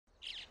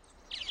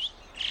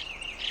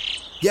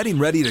Getting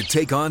ready to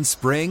take on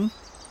spring?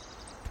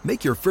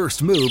 Make your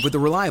first move with the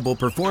reliable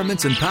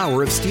performance and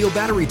power of Steel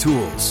battery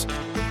tools.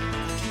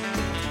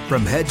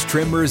 From hedge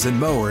trimmers and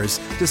mowers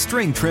to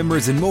string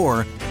trimmers and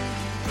more,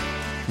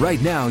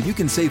 right now you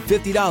can save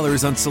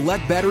 $50 on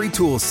select battery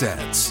tool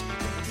sets.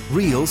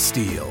 Real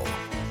Steel.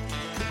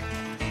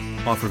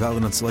 Offer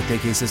valid on select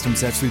AK system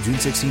sets through June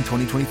 16,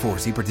 2024.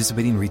 See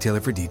participating retailer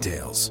for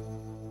details.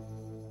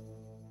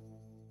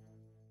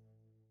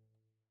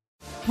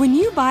 When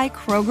you buy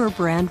Kroger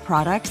brand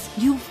products,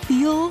 you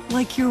feel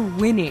like you're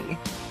winning.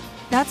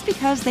 That's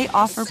because they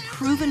offer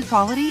proven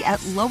quality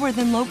at lower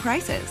than low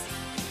prices.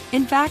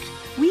 In fact,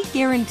 we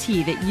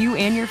guarantee that you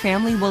and your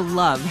family will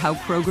love how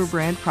Kroger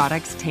brand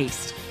products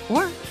taste,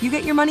 or you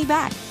get your money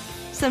back.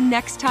 So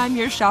next time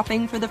you're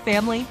shopping for the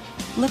family,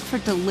 look for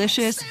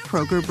delicious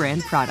Kroger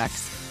brand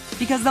products,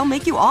 because they'll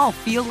make you all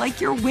feel like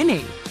you're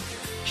winning.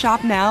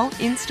 Shop now,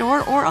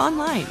 in-store, or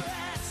online.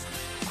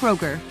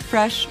 Kroger,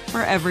 fresh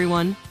for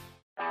everyone.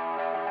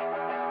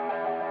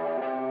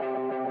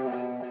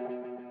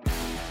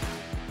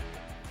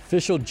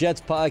 Official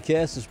Jets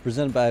podcast is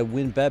presented by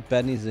WynnBET.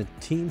 Betting is a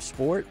team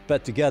sport.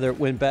 Bet together at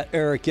WynnBET.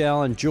 Eric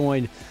Allen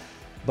joined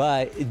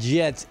by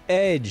Jets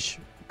Edge,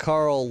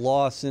 Carl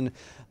Lawson.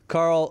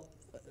 Carl,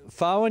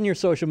 following your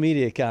social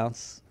media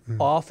accounts,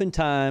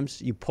 oftentimes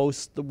you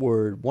post the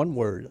one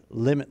word,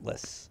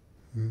 limitless.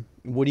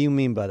 What do you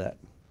mean by that?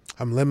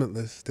 I'm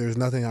limitless. There's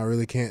nothing I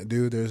really can't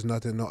do. There's no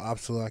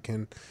obstacle I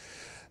can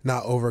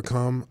not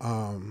overcome.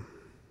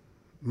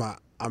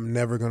 I'm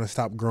never gonna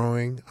stop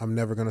growing. I'm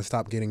never gonna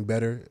stop getting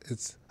better.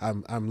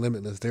 I'm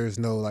limitless. There is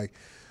no like,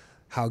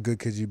 how good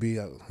could you be?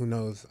 Who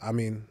knows? I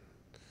mean,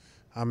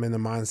 I'm in the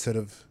mindset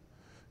of,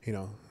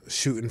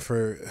 shooting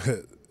for,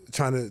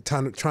 trying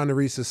to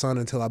reach the sun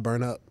until I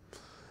burn up.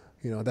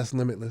 That's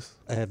limitless.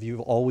 Have you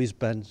always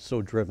been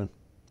so driven?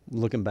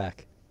 Looking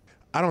back,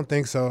 I don't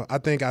think so. I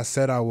think I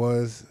said I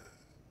was,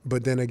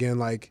 but then again,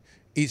 like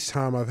each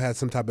time I've had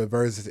some type of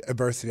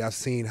adversity, I've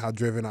seen how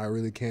driven I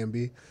really can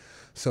be.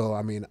 So,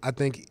 I mean, I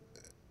think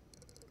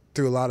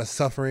through a lot of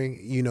suffering,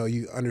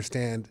 you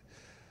understand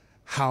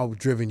how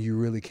driven you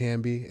really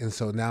can be. And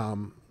so now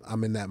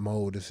I'm in that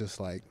mode. It's just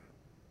like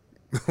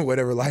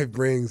whatever life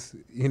brings,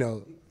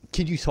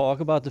 Can you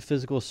talk about the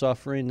physical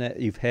suffering that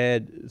you've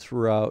had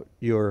throughout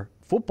your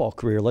football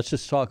career? Let's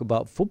just talk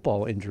about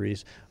football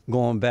injuries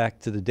going back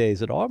to the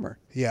days at Auburn.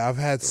 Yeah, I've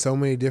had so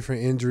many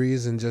different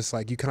injuries, and just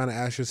like you kind of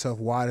ask yourself,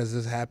 why does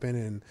this happen,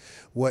 and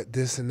what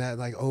this and that,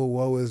 like, oh,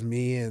 woe is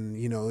me, and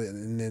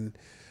and then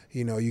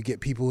you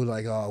get people who are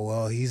like, oh,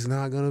 well, he's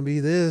not gonna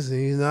be this and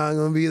he's not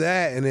gonna be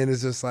that, and then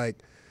it's just like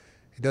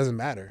it doesn't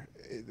matter.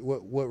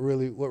 What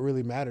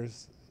really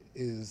matters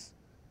is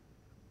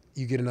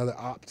you get another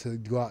op to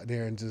go out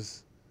there and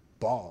just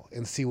ball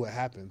and see what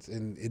happens.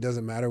 And it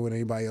doesn't matter what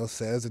anybody else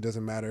says. It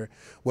doesn't matter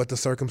what the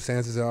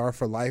circumstances are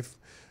for life.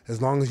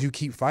 As long as you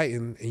keep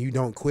fighting and you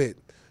don't quit,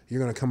 you're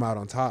gonna come out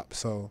on top.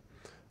 So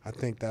I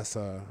think that's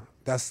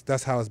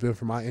how it's been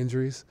for my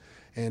injuries.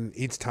 And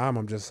each time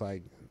I'm just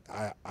like,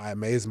 I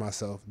amaze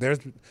myself. There's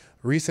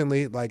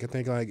recently, like I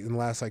think like in the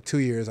last like 2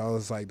 years, I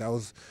was like, that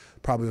was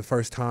probably the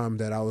first time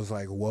that I was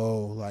like,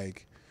 whoa,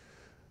 like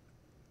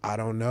I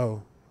don't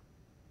know.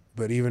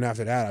 But even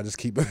after that, I just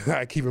keep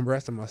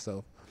impressing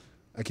myself.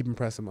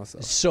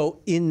 So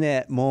in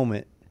that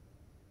moment,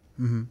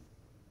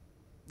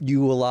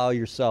 you allow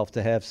yourself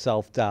to have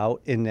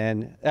self-doubt, and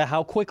then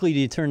how quickly do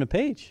you turn the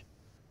page?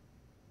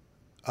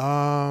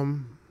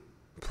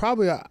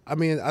 Probably,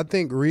 I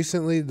think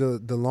recently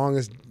the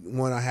longest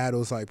one I had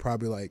was like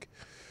probably like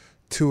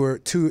two or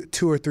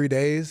 3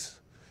 days,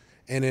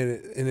 and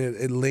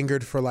it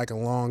lingered for like a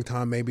long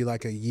time, maybe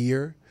like a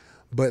year.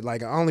 But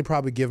like I only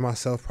probably give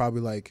myself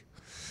probably like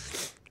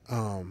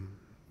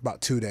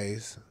about 2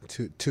 days,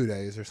 two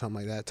days or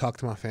something like that. Talk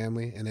to my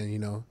family, and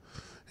then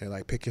they're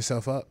like, pick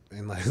yourself up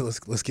and like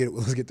let's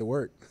get to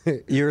work.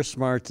 You're a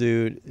smart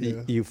dude.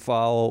 Yeah. You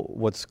follow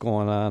what's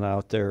going on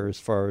out there as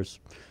far as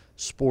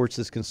sports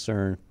is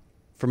concerned.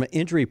 From an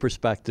injury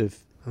perspective,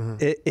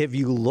 if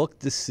you look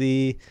to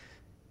see,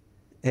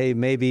 hey,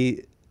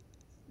 maybe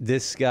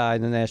this guy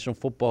in the National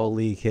Football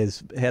League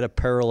has had a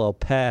parallel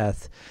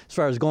path as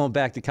far as going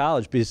back to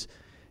college, because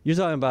you're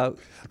talking about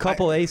a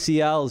couple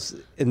ACLs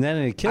and then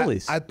an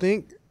Achilles. I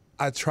think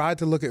I tried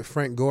to look at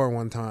Frank Gore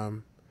one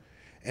time,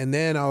 and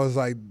then I was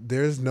like,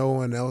 there's no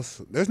one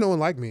else. There's no one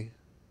like me.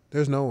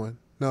 There's no one.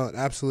 No,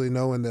 absolutely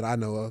no one that I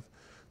know of.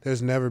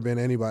 There's never been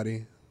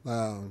anybody.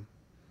 No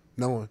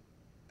one.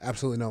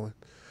 Absolutely no one.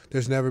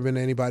 There's never been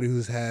anybody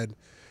who's had,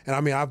 and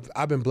I mean,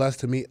 I've been blessed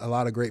to meet a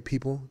lot of great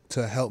people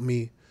to help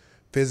me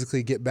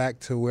physically get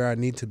back to where I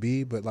need to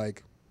be. But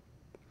like,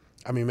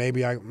 I mean,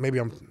 maybe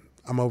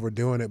I'm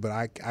overdoing it, but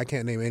I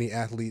can't name any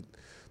athlete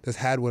that's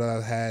had what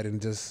I've had and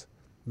just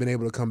been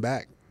able to come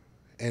back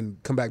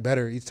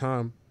better each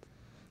time.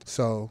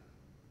 So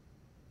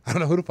I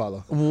don't know who to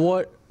follow.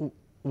 What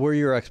were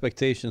your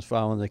expectations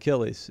following the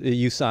Achilles?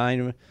 You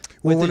signed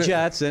with the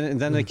Jets, and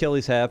then the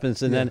Achilles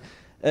happens, and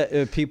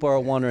then people are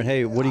wondering,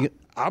 hey, what do you?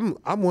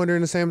 I'm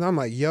wondering the same time. I'm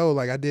like, yo,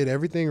 like I did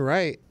everything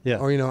right. Yeah.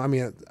 Or I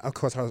mean, of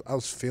course I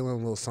was feeling a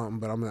little something,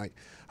 but I'm like,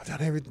 I've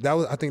done everything.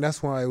 I think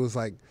that's why it was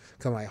like,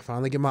 come like I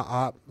finally get my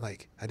op.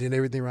 Like I did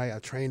everything right. I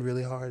trained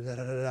really hard. Da,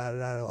 da, da, da,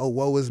 da. Oh,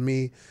 woe is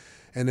me.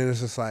 And then it's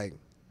just like,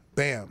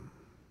 bam.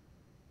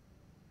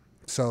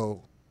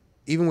 So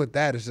even with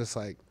that, it's just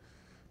like,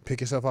 pick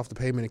yourself off the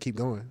pavement and keep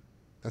going.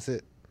 That's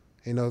it.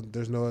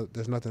 There's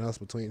nothing else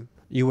between.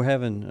 You were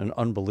having an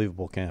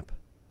unbelievable camp.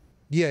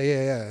 Yeah,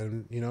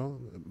 and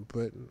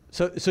but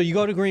So you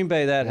go to Green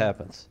Bay, that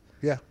happens.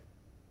 yeah.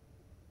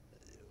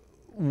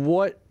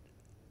 What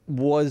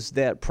was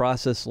that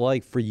process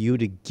like for you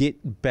to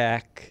get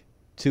back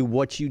to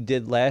what you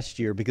did last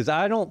year? Because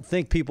I don't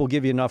think people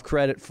give you enough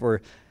credit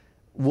for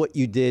what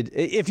you did.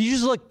 If you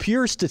just look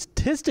pure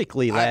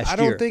statistically last year.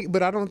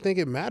 I don't think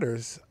it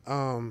matters.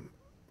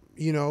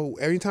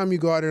 Every time you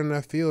go out there in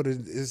that field,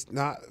 it's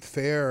not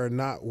fair or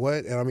not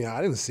what. And I mean,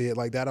 I didn't see it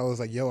like that. I was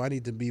like, yo, I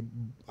need to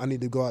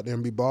go out there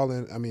and be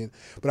balling. I mean,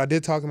 but I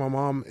did talk to my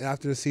mom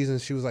after the season.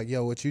 She was like,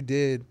 yo, what you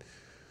did,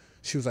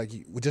 she was like,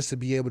 just to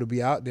be able to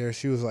be out there,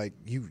 she was like,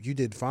 you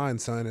did fine,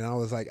 son. And I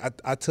was like,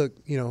 I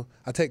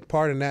take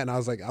part in that. And I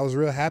was like, I was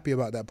real happy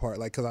about that part.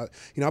 Like, cause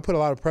I put a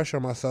lot of pressure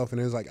on myself,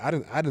 and it was like, I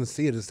didn't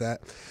see it as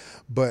that,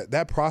 but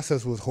that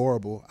process was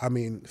horrible. I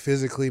mean,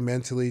 physically,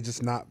 mentally,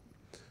 just not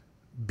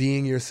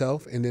being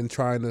yourself and then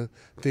trying to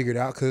figure it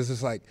out. Cause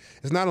it's like,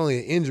 it's not only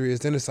an injury,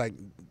 it's like,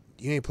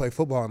 you ain't played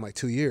football in like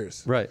 2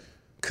 years. Right.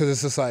 Cause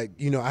it's just like,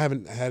 I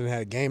hadn't had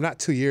a game, not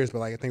 2 years, but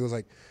like, I think it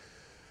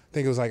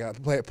was like I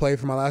played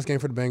for my last game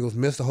for the Bengals,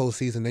 missed the whole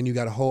season, then you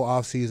got a whole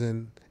off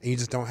season and you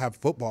just don't have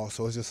football.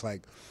 So it's just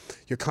like,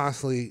 you're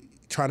constantly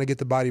trying to get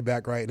the body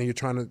back right, and then you're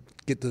trying to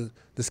get the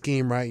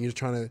scheme right, and you're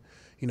trying to,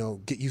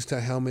 get used to a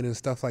helmet and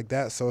stuff like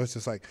that. So it's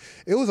just like,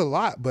 it was a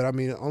lot, but I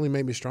mean, it only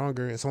made me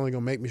stronger. It's only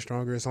going to make me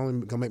stronger. It's only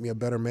going to make me a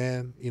better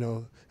man.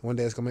 One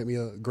day it's going to make me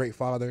a great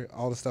father,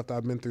 all the stuff that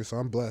I've been through. So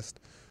I'm blessed.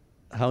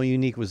 How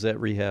unique was that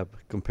rehab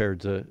compared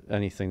to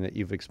anything that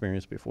you've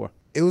experienced before?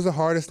 It was the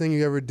hardest thing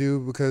you ever do,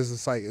 because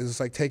it's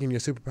like taking your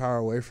superpower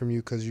away from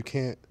you, because you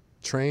can't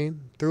train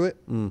through it.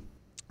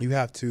 You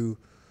have to.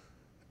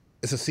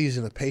 It's a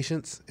season of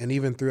patience, and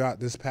even throughout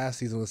this past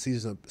season was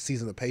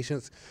season of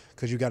patience,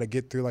 because you got to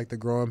get through like the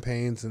growing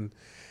pains and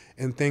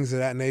things of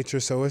that nature.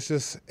 So it's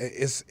just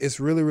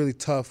it's really, really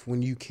tough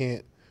when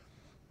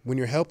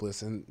you're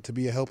helpless, and to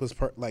be a helpless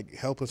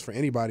for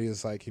anybody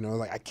is like,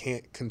 like I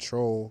can't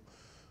control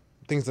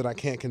things that I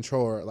can't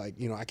control, or like,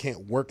 I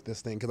can't work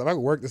this thing, because if I could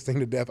work this thing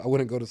to death, I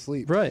wouldn't go to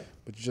sleep. Right.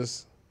 But it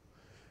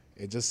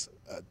just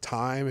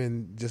time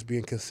and just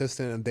being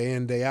consistent and day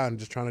in, day out, and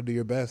just trying to do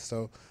your best.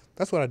 So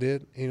that's what I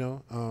did,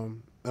 and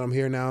I'm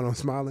here now and I'm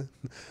smiling.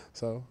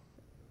 So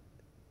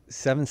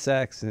 7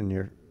 sacks in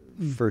your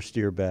first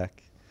year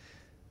back,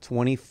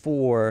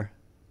 24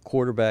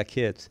 quarterback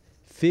hits,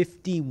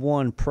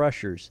 51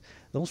 pressures.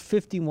 Those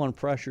 51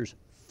 pressures,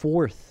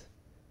 4th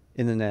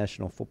in the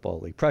National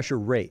Football League. Pressure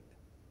rate.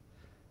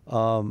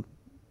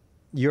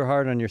 You're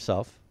hard on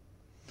yourself.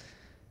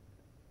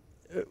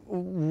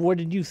 What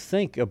did you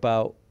think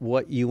about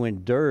what you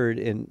endured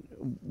and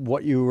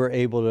what you were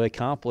able to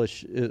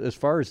accomplish as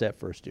far as that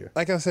first year?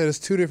 Like I said, it's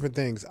two different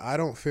things. I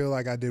don't feel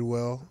like I did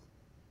well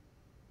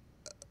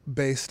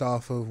based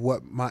off of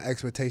what my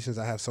expectations.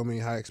 I have so many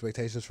high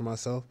expectations for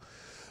myself.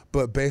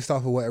 But based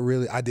off of what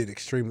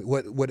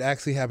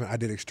actually happened, I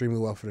did extremely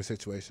well for the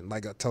situation.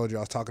 Like I told you,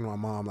 I was talking to my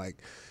mom like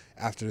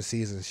after the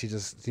season. She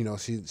just,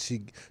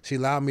 she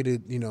allowed me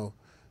to,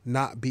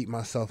 not beat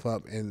myself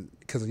up, and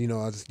because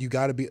you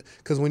got to be,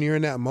 because when you're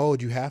in that mode,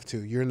 you have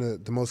to. You're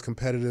in the most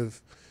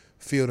competitive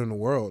field in the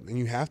world, and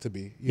you have to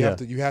be. You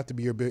have to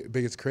be your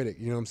biggest critic.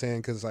 You know what I'm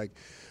saying? Because like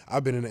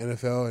I've been in the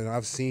NFL and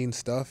I've seen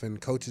stuff, and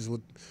coaches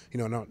would,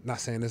 not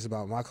saying this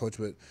about my coach,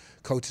 but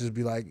coaches would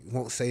be like,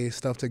 won't say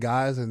stuff to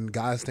guys, and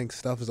guys think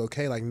stuff is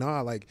okay. Like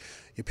nah, like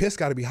your piss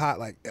got to be hot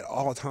like at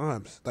all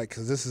times, like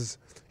because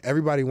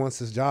everybody wants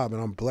this job,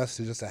 and I'm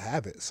blessed to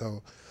have it.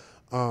 So.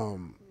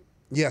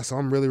 Yeah, so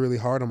I'm really, really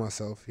hard on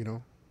myself,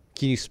 Can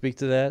you speak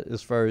to that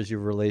as far as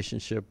your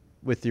relationship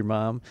with your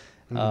mom?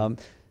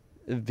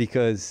 Mm-hmm.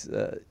 Because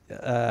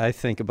I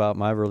think about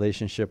my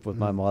relationship with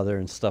my mother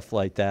and stuff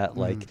like that,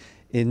 like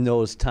in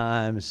those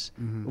times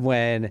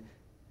when,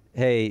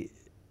 hey,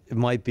 it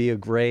might be a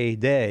gray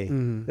day,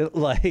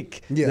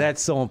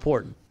 that's so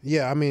important.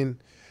 Yeah, I mean,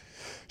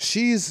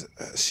 she's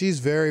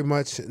very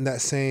much in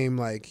that same,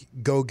 like,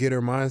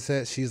 go-getter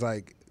mindset. She's,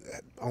 like,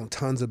 on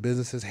tons of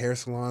businesses, hair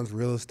salons,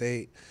 real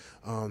estate,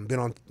 been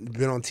on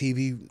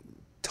TV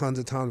tons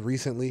of times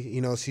recently.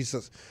 She's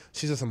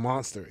just a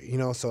monster.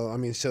 So I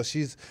mean,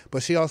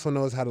 but she also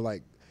knows how to,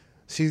 like,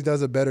 she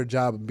does a better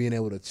job of being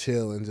able to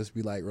chill and just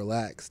be like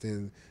relaxed,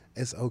 and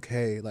it's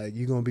okay. Like,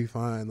 you're gonna be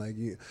fine. Like,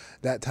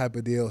 that type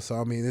of deal.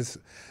 So I mean,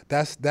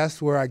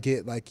 that's where I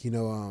get, like,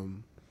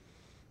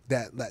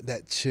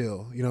 that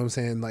chill. You know what I'm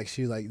saying? Like,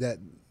 she like that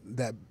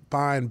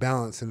fine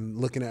balance, and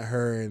looking at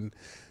her and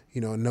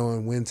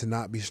knowing when to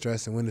not be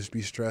stressed and when to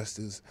be stressed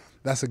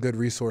that's a good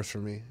resource for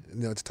me,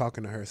 to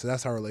talking to her. So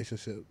that's our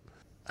relationship.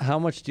 How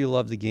much do you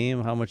love the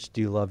game? How much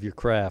do you love your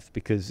craft?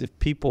 Because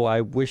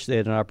I wish they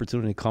had an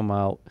opportunity to come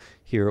out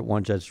here at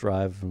One Jets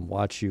Drive and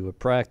watch you at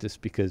practice,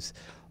 because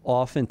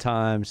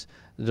oftentimes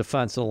the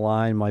defensive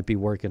line might be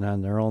working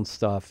on their own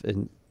stuff,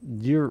 and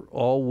you're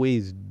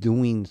always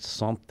doing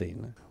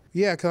something.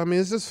 Yeah, 'cause, I mean,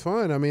 it's just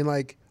fun. I mean,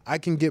 like, I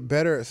can get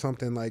better at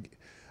something. Like,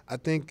 I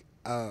think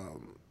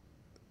I'm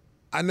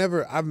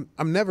never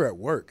at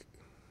work.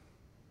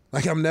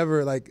 Like, I'm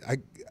never like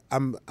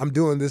I'm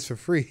doing this for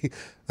free.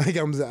 Like,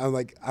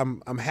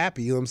 I'm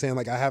happy. You know what I'm saying?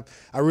 Like, I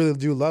really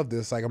do love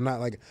this. Like, I'm not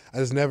like,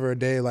 there's never a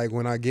day like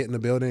when I get in the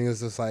building,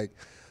 it's just like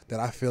that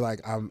I feel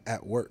like I'm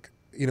at work.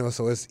 You know,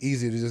 so it's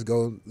easy to just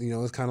go. You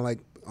know, it's kind of like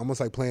almost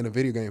like playing a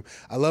video game.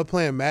 I love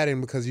playing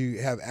Madden because you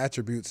have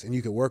attributes and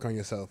you can work on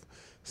yourself.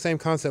 Same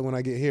concept when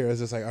I get here. It's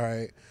just like, all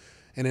right.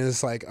 And then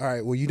it's like, all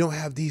right, well, you don't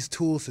have these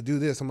tools to do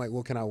this. I'm like,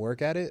 well, can I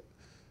work at it?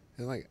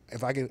 And like,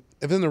 if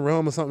it's in the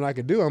realm of something I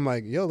could do, I'm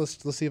like, yo, let's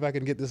see if I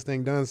can get this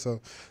thing done. So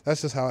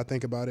that's just how I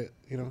think about it,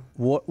 you know.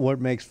 What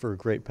makes for a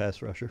great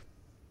pass rusher?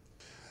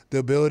 The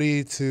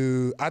ability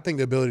to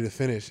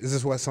finish. This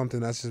is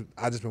something I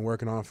just been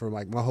working on for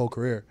like my whole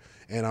career,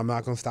 and I'm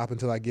not gonna stop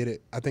until I get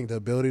it. I think the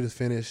ability to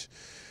finish.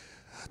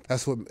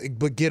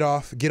 But get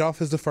off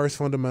is the first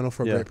fundamental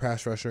for a great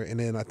pass rusher, and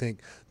then I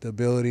think the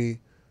ability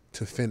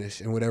to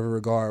finish in whatever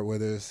regard,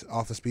 whether it's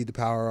off the speed to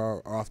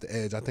power or off the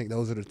edge. I think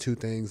those are the two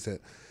things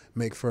that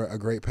make for a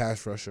great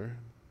pass rusher.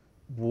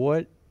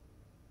 What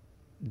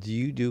do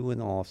you do in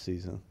the off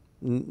season?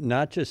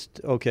 Not just,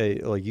 okay,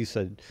 like you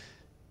said,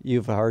 you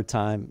have a hard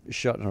time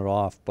shutting it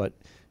off, but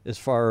as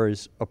far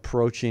as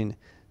approaching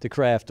the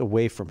craft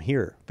away from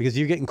here, because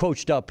you're getting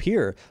coached up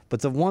here. But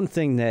the one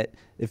thing that,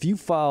 if you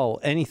follow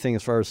anything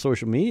as far as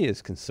social media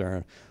is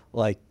concerned,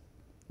 like,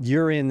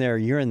 you're in there,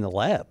 you're in the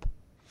lab.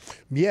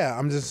 Yeah,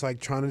 I'm just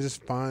like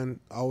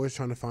always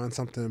trying to find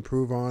something to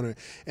improve on,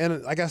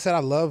 and like I said, I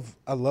love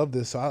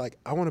this. So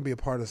I want to be a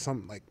part of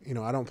something. Like, you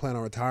know, I don't plan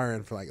on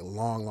retiring for like a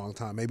long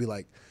time. Maybe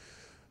like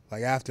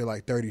after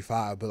like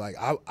 35. But like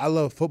I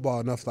love football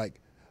enough.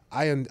 Like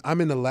I'm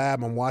in the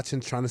lab. I'm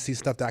watching, trying to see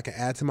stuff that I can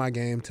add to my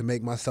game to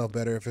make myself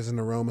better. If it's in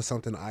the realm of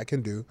something I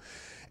can do,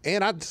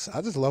 and I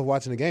just love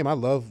watching the game. I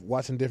love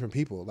watching different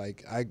people.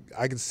 Like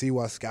I can see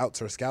why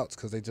scouts are scouts,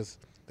 because they just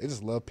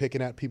love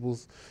picking at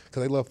people's,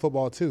 because they love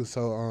football too.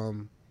 So,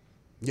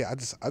 yeah, I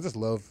just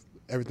love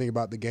everything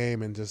about the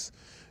game, and just,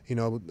 you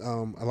know,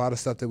 a lot of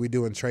stuff that we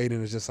do in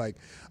trading is just like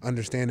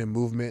understanding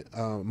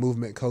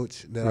movement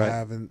coach that I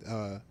have,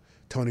 and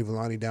Tony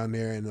Villani down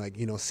there, and like,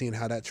 you know, seeing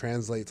how that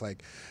translates,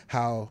 like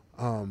how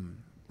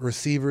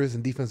receivers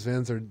and defensive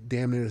ends are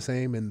damn near the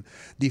same, and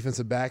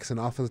defensive backs and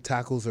offensive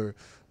tackles are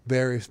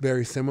very,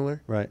 very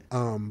similar. Right.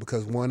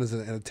 Because one is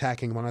an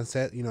attacking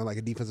mindset, you know, like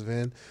a defensive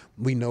end.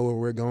 We know where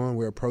we're going,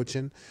 we're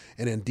approaching.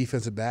 And then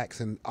defensive backs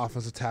and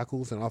offensive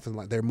tackles and often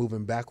like they're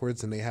moving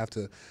backwards, and they have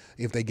to,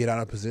 if they get out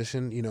of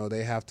position, you know,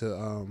 they have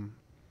to,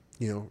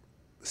 you know,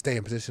 stay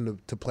in position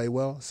to play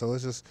well. So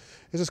it's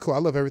just cool. I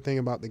love everything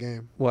about the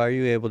game. Why are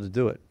you able to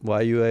do it? Why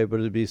are you able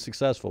to be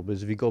successful?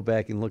 Because if you go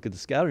back and look at the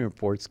scouting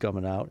reports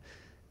coming out,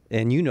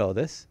 and you know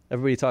this,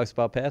 everybody talks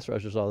about pass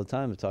rushers all the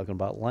time. They're talking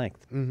about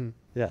length. Mm-hmm.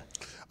 Yeah.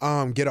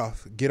 Get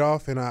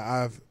off, and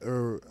I've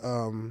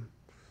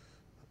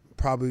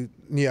probably,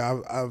 yeah,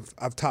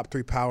 I've top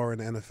 3 power in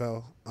the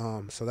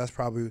NFL. So that's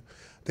probably, I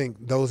think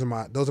those are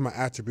my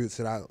attributes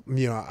that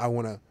I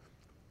want to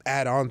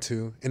add on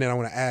to, and then I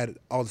want to add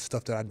all the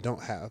stuff that I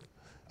don't have,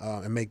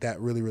 and make that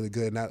really, really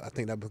good. And I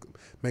think that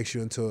makes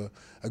you into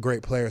a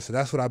great player. So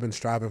that's what I've been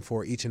striving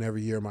for each and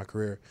every year of my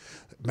career,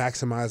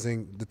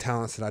 maximizing the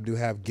talents that I do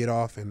have, get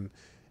off and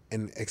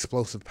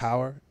explosive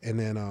power, and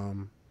then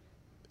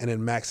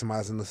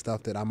maximizing the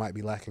stuff that I might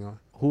be lacking on.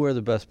 Who are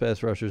the best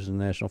pass rushers in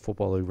the National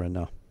Football League right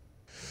now?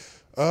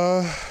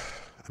 I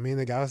mean,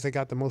 the guys that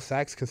got the most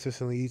sacks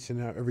consistently each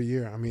and every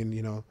year. I mean,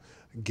 you know,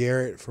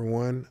 Garrett for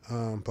one,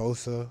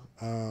 Bosa,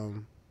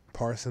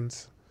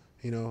 Parsons,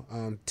 you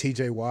know,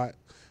 T.J. Watt,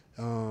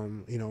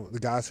 you know, the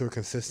guys who are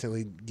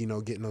consistently, you know,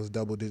 getting those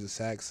double-digit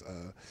sacks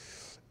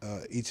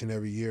each and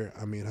every year.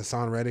 I mean,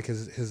 Hassan Reddick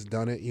has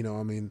done it. You know,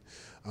 I mean,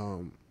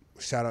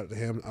 shout out to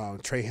him.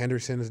 Trey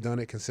Henderson has done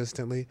it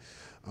consistently.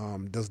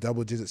 Those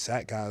double-digit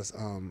sack guys,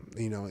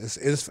 you know,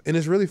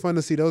 it's really fun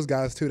to see those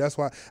guys too. That's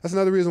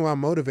another reason why I'm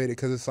motivated,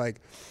 because it's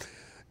like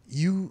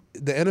the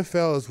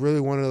NFL is really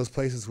one of those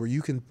places where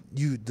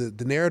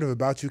the narrative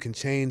about you can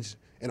change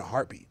in a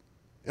heartbeat.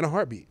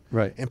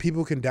 Right. And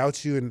people can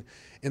doubt you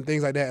and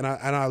things like that.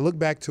 And I look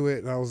back to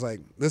it and I was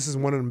like, this is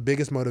one of the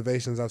biggest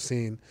motivations I've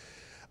seen.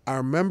 I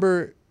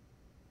remember,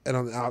 and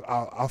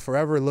I'll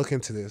forever look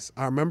into this.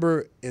 I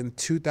remember in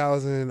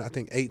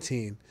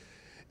 2018,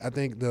 I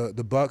think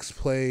the Bucks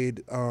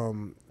played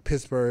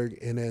Pittsburgh,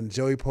 and then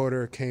Joey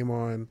Porter came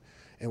on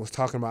and was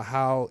talking about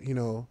how, you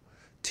know,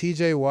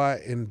 T.J. Watt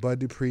and Bud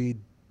Dupree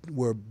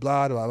were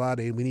blah, blah, blah.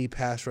 We need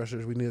pass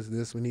rushers. We need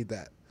this. We need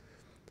that.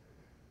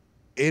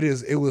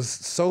 It was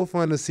so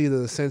fun to see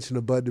the ascension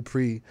of Bud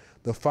Dupree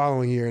the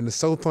following year, and it's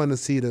so fun to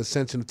see the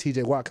ascension of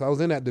T.J. Watt, because I was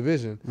in that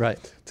division. Right.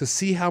 To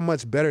see how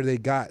much better they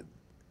got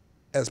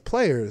as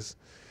players,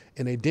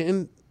 and they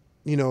didn't,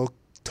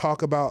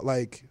 talk about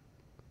like,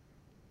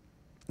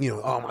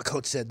 oh, my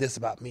coach said this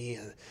about me.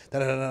 And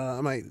da-da-da-da.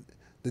 I'm like,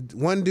 the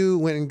one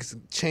dude went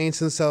and changed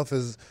himself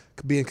as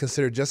being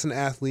considered just an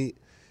athlete,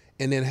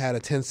 and then had a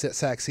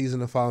 10-sack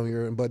season the following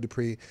year in Bud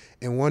Dupree,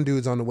 and one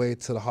dude's on the way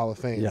to the Hall of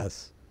Fame.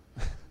 Yes.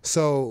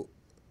 So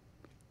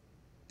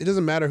it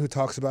doesn't matter who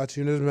talks about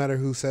you. It doesn't matter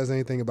who says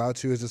anything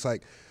about you. It's just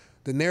like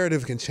the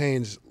narrative can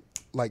change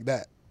like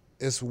that.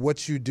 It's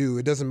what you do.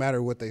 It doesn't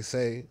matter what they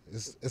say.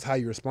 It's how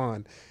you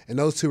respond. And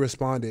those two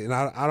responded. And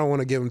I don't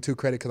want to give them too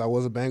credit because I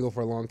was a Bengal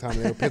for a long time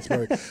in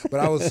Pittsburgh. But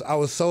I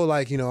was so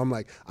like, I'm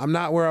like, I'm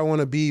not where I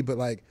want to be, but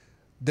like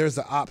there's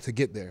the op to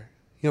get there.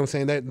 You know what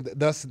I'm saying?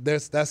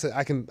 That's it.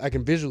 I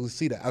can visually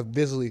see that. I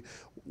visually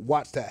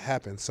watched that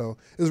happen. So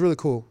it was really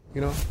cool,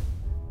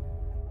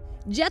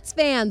 Jets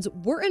fans,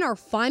 we're in our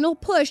final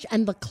push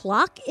and the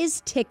clock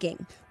is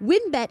ticking.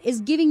 WynnBET is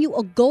giving you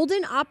a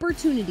golden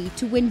opportunity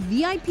to win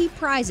VIP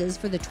prizes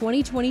for the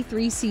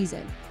 2023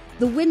 season.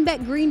 The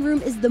WynnBET Green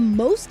Room is the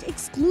most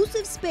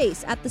exclusive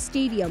space at the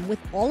stadium with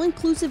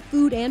all-inclusive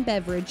food and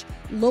beverage,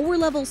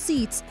 lower-level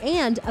seats,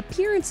 and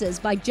appearances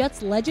by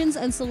Jets legends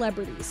and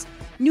celebrities.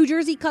 New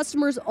Jersey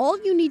customers,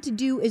 all you need to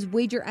do is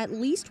wager at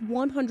least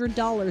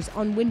 $100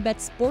 on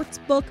WynnBET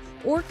Sportsbook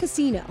or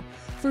Casino.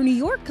 For New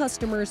York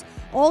customers,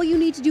 all you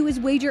need to do is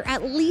wager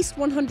at least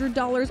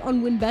 $100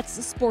 on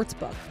WynnBET's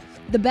Sportsbook.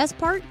 The best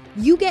part?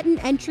 You get an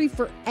entry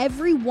for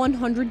every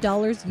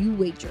 $100 you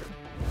wager.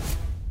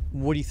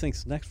 What do you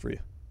think's next for you?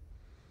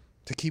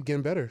 To keep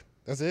getting better.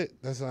 That's it.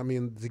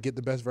 To get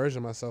the best version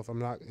of myself. I'm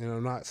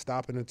not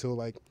stopping until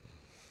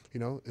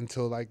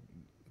until the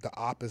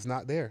op is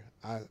not there.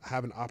 I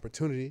have an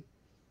opportunity.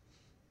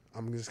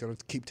 I'm just going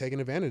to keep taking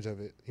advantage of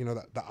it.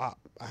 The op.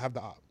 I have the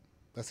op.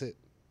 That's it.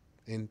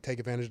 And take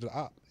advantage of the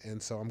op.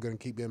 And so I'm going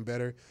to keep getting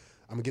better.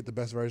 I'm going to get the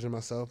best version of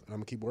myself, and I'm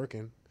going to keep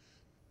working.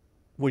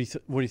 What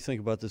do you think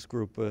about this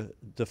group of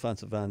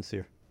defensive ends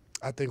here?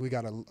 I think we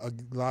got a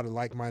lot of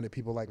like-minded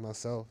people like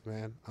myself,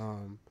 man.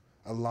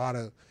 A lot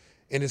of,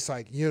 and it's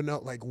like,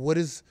 what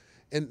is,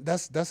 and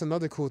that's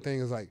another cool thing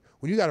is like,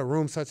 when you got a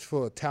room such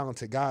full of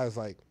talented guys,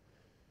 like,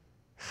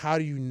 how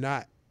do you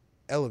not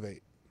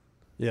elevate?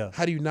 Yeah.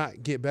 How do you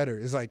not get better?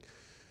 It's like,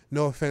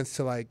 no offense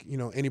to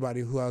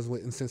anybody who I was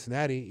with in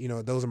Cincinnati,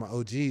 those are my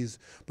OGs,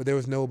 but there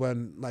was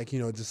nobody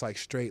just like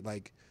straight,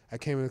 like I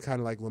came in kind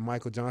of like when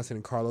Michael Johnson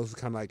and Carlos was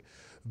kind of like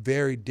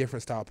very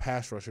different style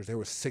pass rushers. They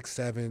were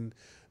 6'7",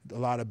 a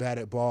lot of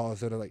batted balls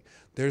that are like,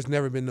 there's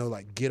never been no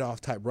like get off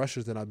type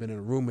rushers that I've been in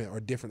a room with, or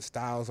different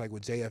styles like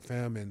with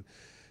JFM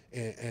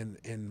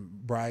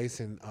and Bryce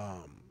and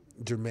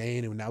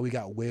Jermaine, and now we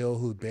got Will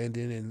who's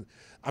bending, and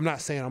I'm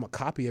not saying I'm gonna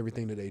copy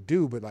everything that they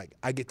do, but like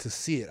I get to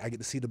see it. I get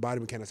to see the body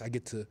mechanics. I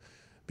get to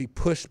be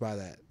pushed by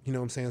that. You know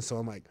what I'm saying? So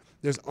I'm like,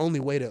 there's only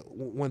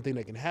one thing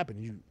that can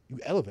happen. You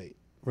elevate.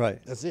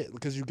 Right. That's it,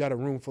 because you got a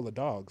room full of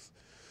dogs.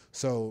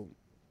 So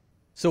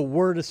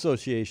word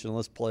association.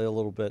 Let's play a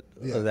little bit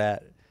of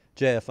that.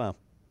 JFM.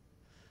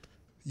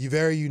 You're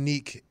very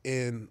unique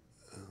and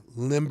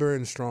limber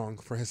and strong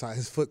for his size.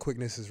 His foot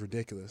quickness is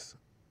ridiculous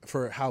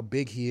for how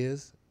big he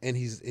is, and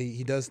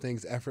he does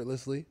things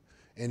effortlessly,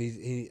 and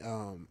he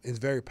is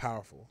very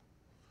powerful.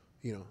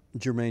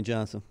 Jermaine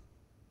Johnson.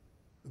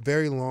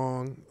 Very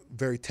long,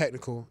 very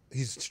technical.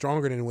 He's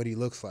stronger than what he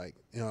looks like.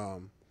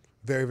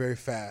 Very, very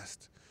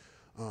fast.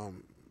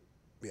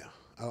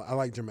 I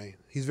like Jermaine.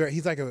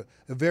 He's like a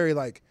very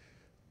like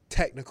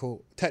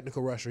technical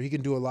rusher. He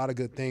can do a lot of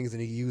good things,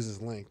 and he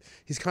uses length.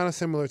 He's kind of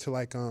similar to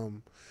like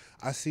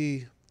I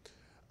see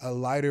a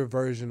lighter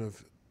version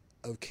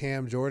of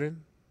Cam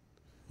Jordan.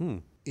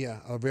 Yeah,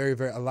 a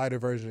lighter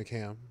version of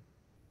Cam.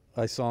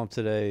 I saw him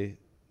today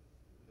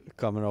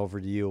coming over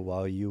to you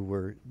while you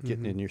were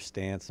getting in your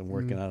stance and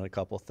working on a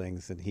couple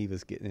things, and he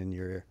was getting in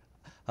your.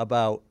 How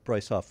about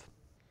Bryce Huff?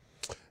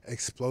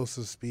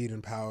 Explosive speed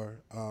and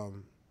power,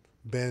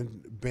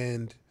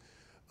 bend,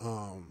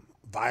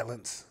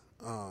 violence,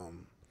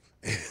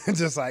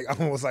 just like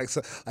almost like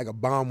a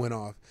bomb went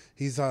off.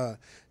 He's I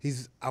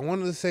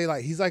wanted to say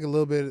like he's like a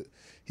little bit.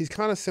 He's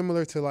kind of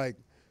similar to like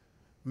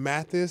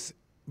Mathis,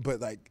 but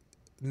like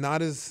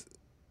not as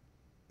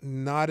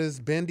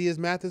bendy as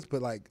Mathis,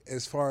 but like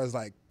as far as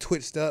like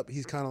twitched up,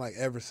 he's kind of like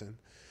Everson.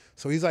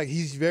 So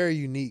he's very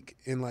unique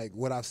in like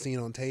what I've seen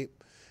on tape.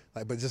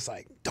 Like, but just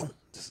like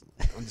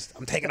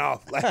I'm taking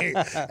off. Like,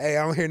 hey,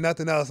 I don't hear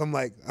nothing else. I'm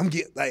like,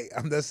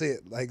 that's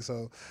it. Like,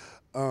 so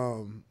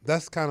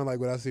that's kind of like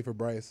what I see for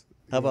Bryce.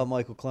 How about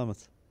Michael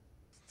Clemens?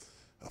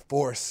 A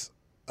force.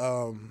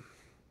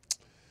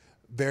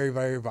 Very,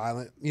 very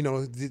violent.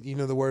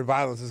 The word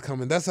violence is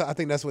coming. I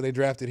think that's what they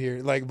drafted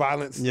here. Like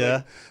violence.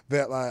 Yeah.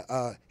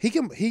 Like, he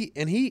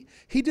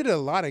did a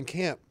lot in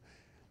camp.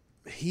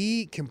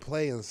 He can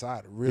play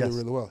inside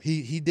really well.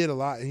 He did a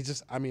lot. He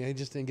just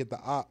didn't get the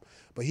op,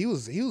 but he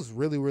was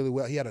really, really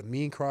well. He had a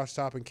mean cross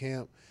chop in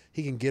camp.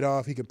 He can get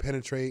off. He can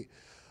penetrate,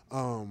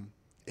 and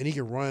he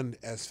can run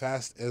as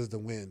fast as the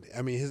wind.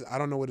 I mean, I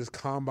don't know what his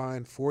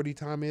combine 40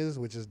 time is,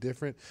 which is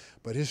different,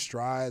 but his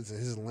strides and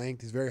his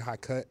length, he's very high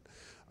cut.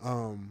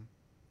 Violent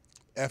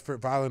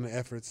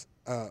efforts.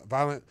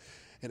 violent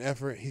in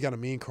effort. He got a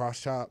mean cross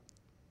chop.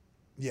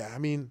 Yeah, I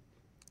mean,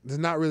 there's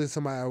not really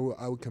somebody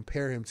I would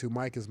compare him to.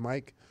 Mike is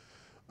Mike,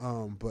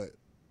 but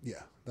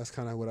yeah, that's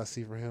kind of what I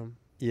see for him.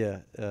 Yeah,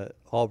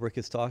 Albrecht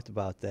has talked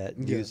about that,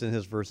 using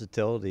his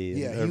versatility.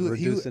 Yeah, and,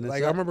 reducing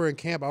like I remember in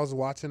camp, I was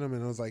watching him,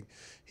 and it was like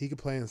he could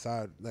play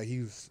inside. Like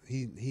he was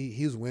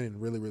winning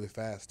really, really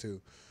fast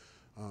too.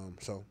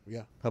 So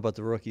yeah. How about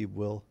the rookie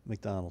Will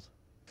McDonald?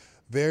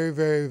 Very,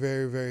 very,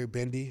 very, very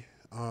bendy.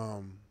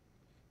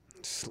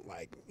 Just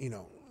like,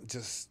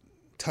 just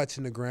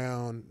touching the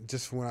ground.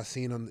 Just from what I've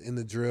seen in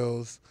the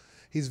drills,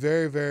 he's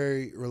very,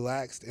 very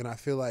relaxed, and I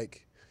feel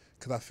like,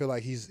 he's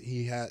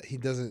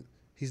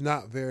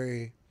not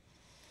very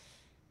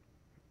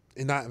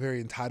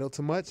entitled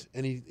to much,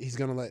 and he's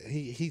gonna let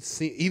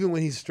even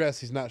when he's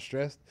stressed, he's not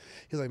stressed.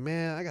 He's like,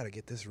 man, I gotta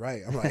get this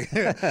right. I'm like,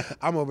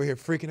 I'm over here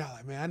freaking out,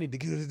 like, man, I need to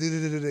get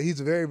it. He's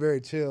very,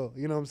 very chill.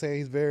 You know what I'm saying?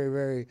 He's very,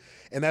 very,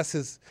 and that's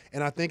his.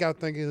 And I think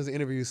his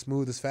interview,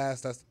 smooth as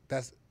fast.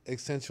 That's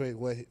accentuate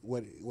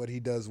what he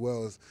does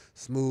well, is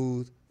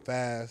smooth,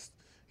 fast.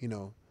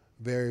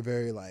 Very,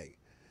 very like.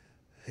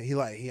 He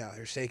out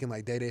here shaking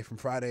like Day from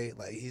Friday.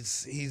 Like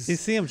he's. You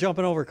see him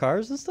jumping over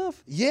cars and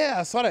stuff? Yeah,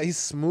 I saw that. He's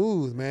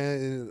smooth,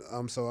 man.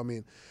 And, so I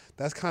mean,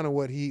 that's kind of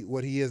what he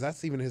is.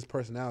 That's even his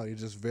personality.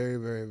 Just very,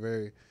 very,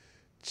 very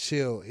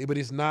chill. But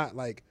it's not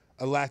like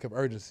a lack of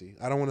urgency.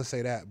 I don't want to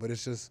say that, but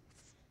it's just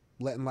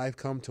letting life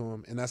come to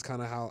him. And that's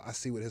kind of how I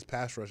see with his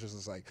pass rushes.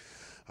 It's like,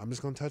 I'm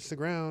just gonna touch the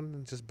ground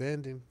and just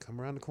bend and come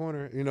around the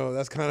corner.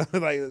 That's kind of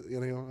like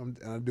and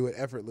I do it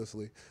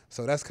effortlessly.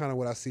 So that's kind of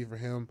what I see for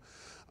him.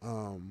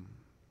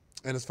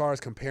 And as far as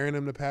comparing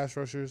him to pass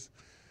rushers,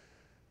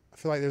 I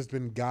feel like there's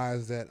been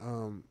guys that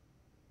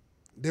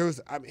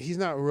he's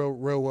not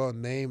real well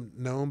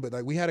known, but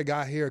like we had a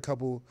guy here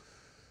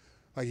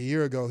a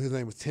year ago. His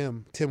name was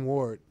Tim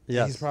Ward.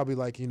 Yes. He's probably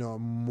like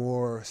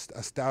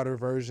a stouter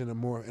version, a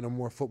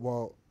more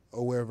football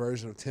aware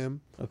version of Tim.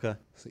 Okay.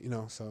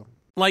 So.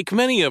 Like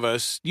many of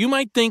us, you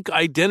might think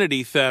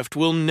identity theft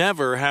will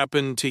never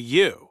happen to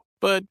you,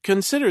 but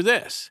consider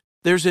this.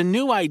 There's a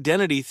new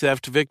identity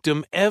theft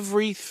victim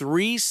every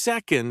 3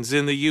 seconds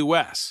in the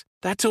U.S.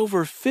 That's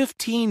over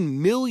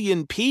 15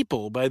 million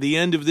people by the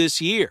end of this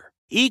year,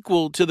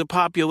 equal to the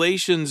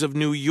populations of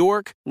New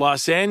York,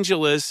 Los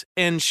Angeles,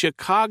 and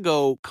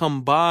Chicago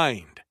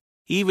combined.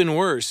 Even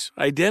worse,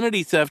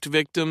 identity theft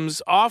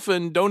victims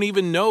often don't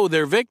even know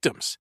they're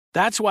victims.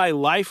 That's why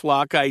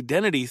LifeLock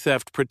Identity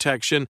Theft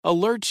Protection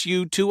alerts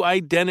you to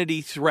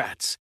identity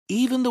threats,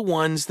 even the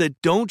ones that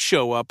don't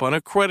show up on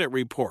a credit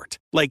report,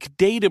 like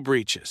data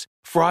breaches,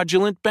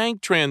 fraudulent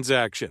bank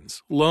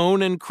transactions,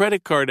 loan and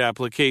credit card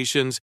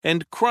applications,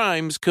 and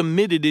crimes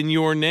committed in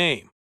your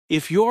name.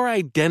 If your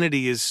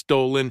identity is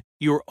stolen,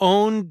 your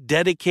own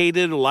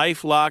dedicated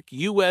LifeLock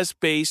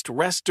U.S.-based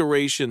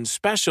restoration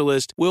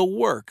specialist will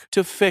work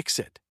to fix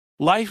it.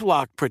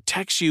 LifeLock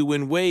protects you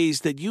in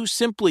ways that you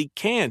simply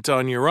can't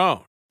on your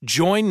own.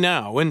 Join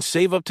now and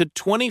save up to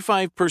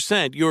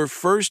 25% your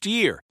first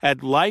year at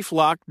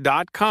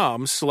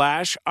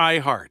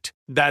LifeLock.com/iHeart.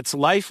 That's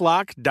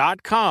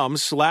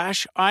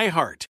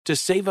LifeLock.com/iHeart to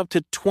save up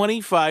to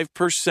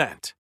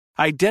 25%.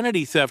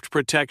 Identity theft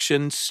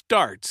protection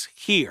starts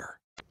here.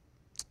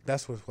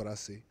 That's what I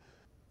see.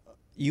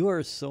 You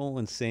are so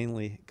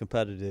insanely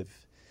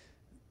competitive,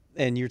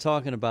 and you're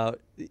talking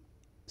about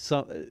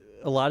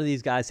a lot of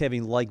these guys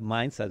having like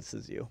mindsets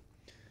as you.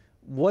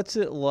 What's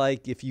it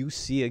like if you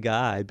see a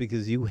guy,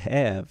 because you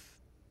have,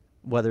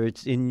 whether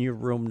it's in your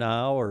room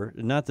now or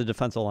not the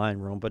defensive line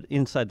room, but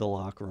inside the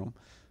locker room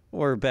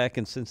or back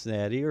in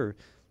Cincinnati or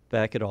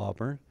back at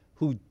Auburn,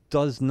 who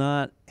does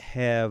not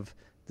have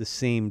the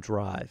same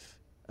drive?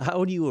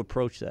 How do you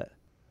approach that?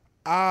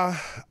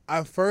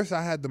 At first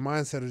I had the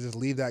mindset of just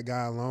leave that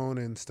guy alone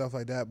and stuff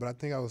like that, but I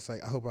think I was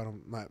like, I hope I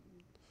don't not.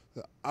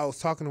 I was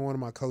talking to one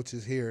of my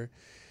coaches here,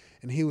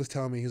 and he was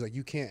telling me, he was like,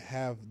 you can't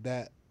have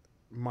that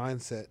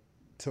mindset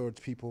towards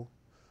people,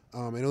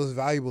 and it was a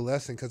valuable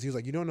lesson, because he was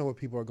like, you don't know what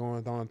people are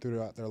going on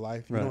throughout their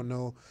life. You don't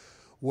know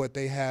what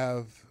they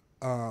have,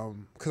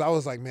 because I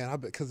was like, man,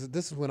 because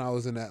this is when I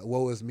was in that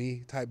woe is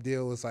me type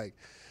deal. It's like,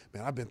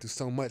 man, I've been through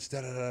so much,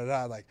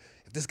 like,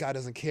 if this guy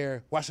doesn't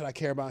care, why should I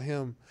care about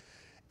him?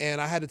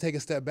 And I had to take a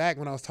step back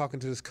when I was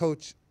talking to this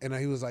coach, and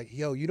he was like,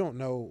 yo, you don't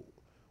know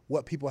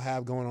what people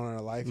have going on in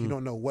their life. You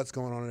don't know what's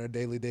going on in their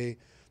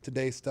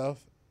day-to-day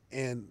stuff.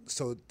 And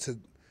so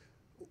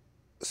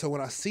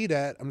when I see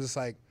that, I'm just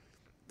like,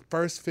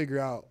 first figure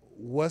out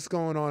what's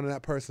going on in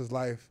that person's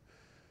life,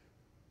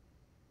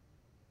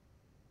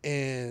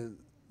 and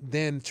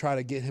then try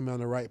to get him on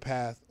the right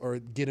path or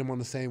get him on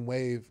the same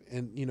wave,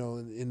 and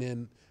and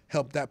then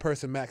help that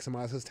person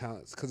maximize his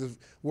talents. Because if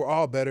we're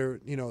all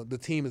better, the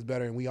team is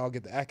better, and we all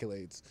get the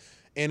accolades.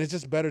 And it's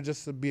just better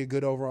just to be a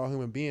good overall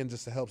human being,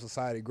 just to help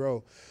society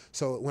grow.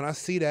 So when I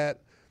see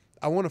that,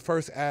 I want to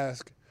first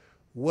ask,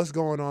 what's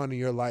going on in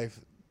your life,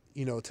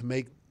 to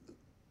make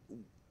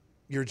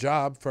your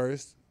job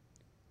first,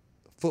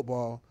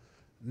 football,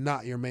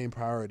 not your main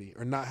priority,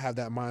 or not have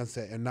that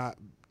mindset, and not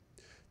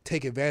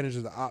take advantage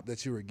of the op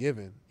that you were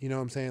given. You know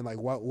what I'm saying? Like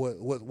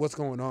what's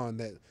going on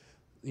that,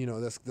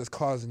 that's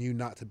causing you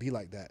not to be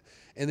like that.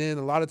 And then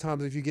a lot of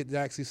times if you get to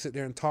actually sit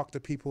there and talk to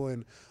people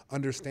and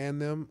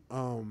understand them,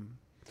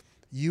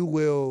 you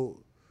will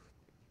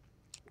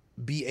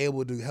be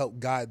able to help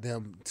guide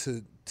them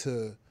to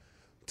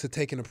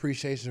take an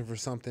appreciation for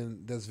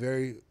something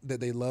that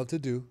they love to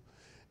do,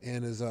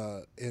 and is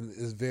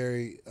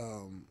very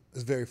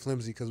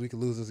flimsy, because we could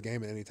lose this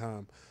game at any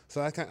time.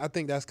 So I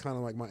think that's kind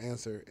of like my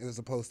answer, as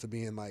opposed to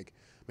being like,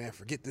 man,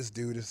 forget this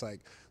dude. It's like,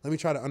 let me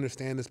try to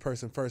understand this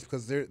person first,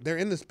 because they're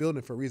in this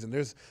building for a reason.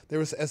 There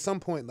was at some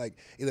point, like,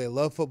 either they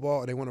love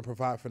football or they want to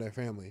provide for their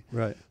family.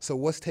 Right. So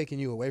what's taking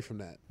you away from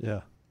that?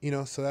 Yeah.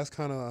 So that's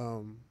kind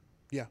of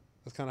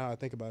that's kind of how I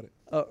think about it.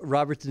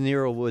 Robert De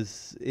Niro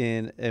was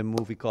in a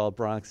movie called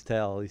Bronx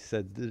Tale. He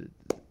said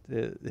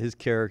his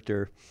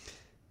character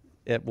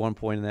at one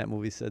point in that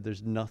movie said,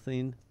 "There's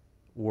nothing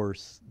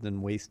worse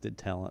than wasted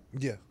talent."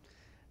 Yeah.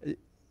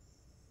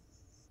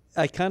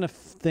 I kind of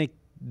think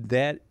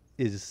that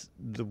is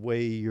the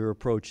way your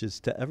approach is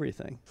to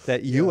everything,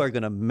 that you are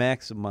going to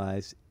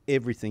maximize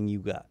everything you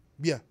got.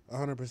 Yeah,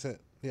 100%.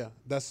 Yeah,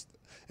 that's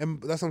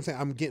what I'm saying.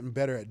 I'm getting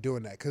better at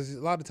doing that, because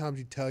a lot of times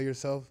you tell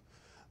yourself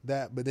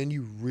that, but then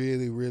you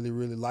really, really,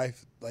 really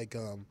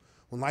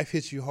when life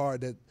hits you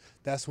hard,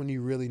 that's when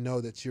you really know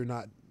that you're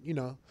not,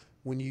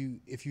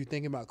 if you're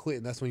thinking about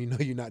quitting, that's when you know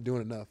you're not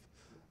doing enough.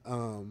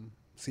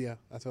 So yeah,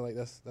 I feel like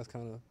that's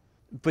kind of.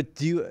 But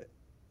do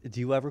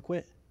you ever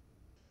quit?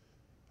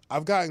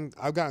 I've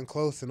gotten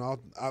close, and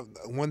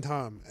one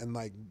time, and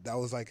like that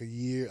was like a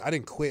year. I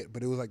didn't quit,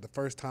 but it was like the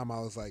first time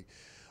I was like,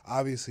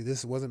 obviously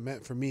this wasn't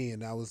meant for me,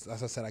 and as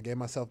I said, I gave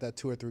myself that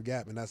 2 or 3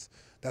 gap, and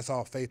that's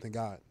all faith in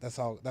God.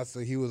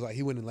 He was like,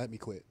 he wouldn't let me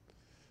quit.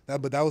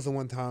 But that was the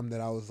one time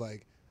that I was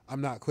like,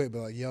 I'm not quit,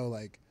 but like, yo,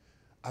 like,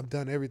 I've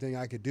done everything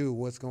I could do.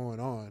 What's going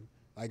on?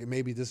 Like,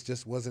 maybe this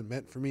just wasn't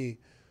meant for me.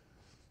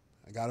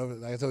 I got over,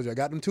 like I told you, I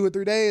got them 2 or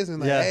 3 days, and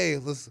like, hey,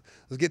 let's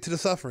get to the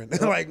suffering.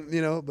 But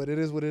it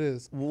is what it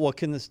is. What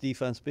can this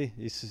defense be?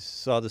 You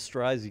saw the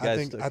strides you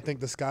guys took. I think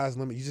the sky's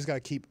the limit. You just got to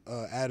keep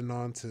adding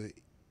on to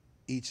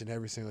each and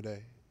every single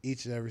day.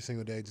 Each and every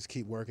single day, just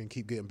keep working,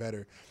 keep getting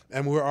better.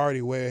 And we're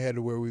already way ahead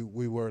of where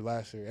we were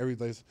last year. Every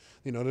place,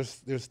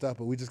 there's stuff,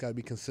 but we just got to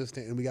be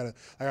consistent, and we got to,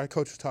 like our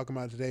coach was talking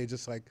about today,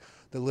 just like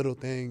the little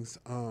things.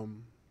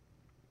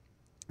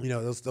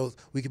 Those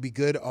we could be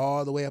good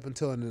all the way up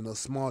until, and then those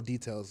small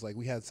details, like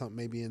we had something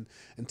maybe in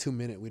 2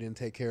 minutes we didn't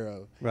take care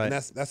of. Right. And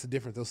that's the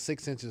difference. Those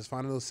 6 inches,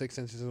 finding those 6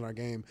 inches in our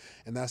game,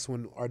 and that's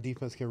when our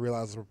defense can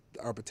realize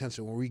our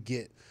potential. When we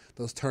get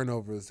those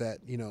turnovers, that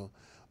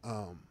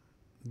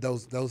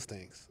those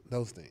things.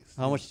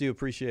 How much do you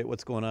appreciate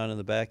what's going on in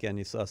the back end?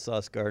 You saw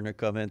Sauce Gardner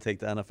come in, take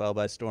the NFL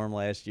by storm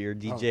last year.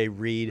 DJ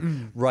Reed,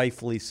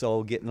 rightfully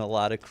so, getting a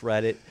lot of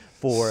credit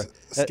for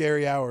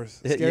scary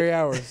hours. Scary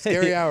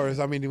hours.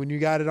 I mean, when you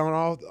got it on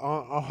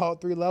all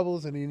 3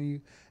 levels, and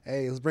then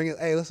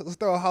let's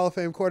throw a Hall of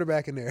Fame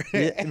quarterback in there.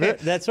 Yeah,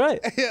 that's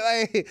right.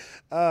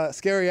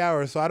 Scary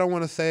hours. So I don't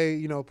want to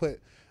say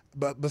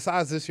But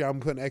besides this year, I'm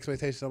putting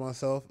expectations on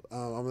myself.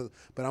 I'm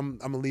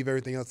gonna leave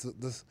everything else.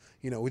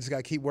 We just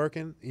gotta keep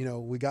working.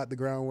 We got the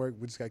groundwork.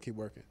 We just gotta keep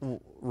working.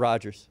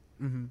 Rodgers,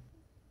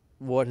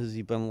 what has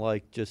he been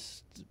like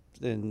just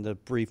in the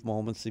brief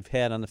moments they've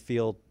had on the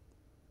field,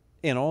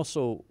 and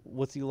also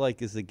what's he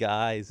like as a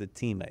guy, as a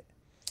teammate?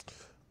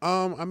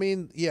 I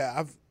mean,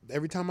 yeah.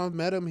 Every time I've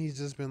met him, he's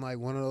just been like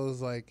one of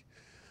those like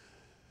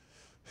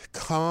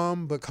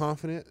calm but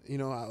confident.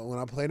 When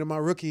I played in my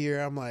rookie year,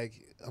 I'm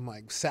like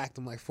sacked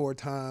him like 4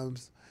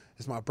 times.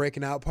 It's my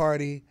breaking out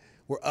party.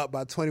 We're up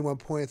by 21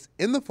 points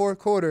in the 4th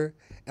quarter,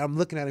 and I'm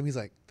looking at him. He's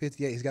like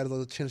 58. He's got his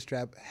little chin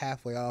strap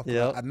halfway off.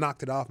 Yep. I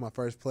knocked it off my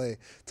first play,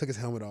 took his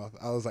helmet off.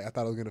 I thought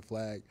I was going to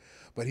flag.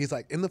 But he's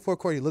like, in the 4th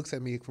quarter, he looks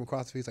at me from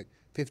across the field. He's like,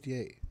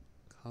 58,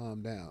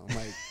 calm down. I'm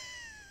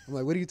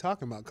like, what are you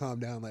talking about, calm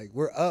down? Like,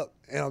 we're up,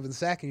 and I've been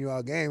sacking you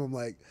all game. I'm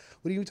like,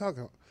 what are you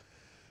talking about?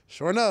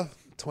 Sure enough,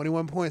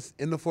 21 points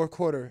in the 4th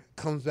quarter,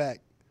 comes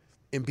back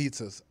and beats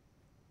us.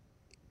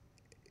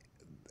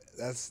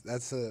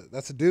 That's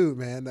a dude,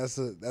 man. That's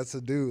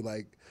a dude.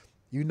 Like,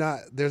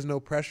 there's no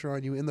pressure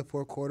on you in the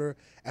 4th quarter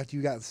after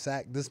you got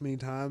sacked this many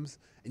times,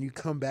 and you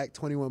come back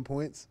 21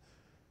 points.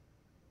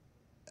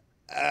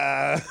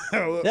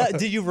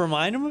 Did you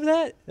remind him of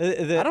that?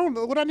 I don't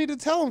know what I need to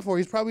tell him for.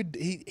 He's probably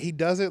he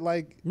does it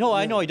like. No,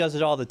 I know he does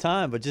it all the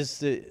time, but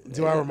just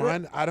do I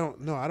remind? I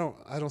don't know. I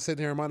don't sit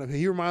there and remind him.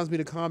 He reminds me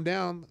to calm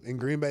down. In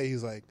Green Bay,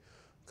 he's like,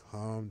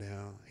 calm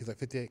down. He's like,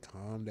 58,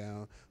 calm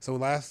down. So the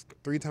last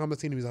 3 times I've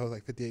seen him, he's always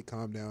like, 58,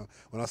 calm down.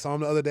 When I saw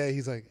him the other day,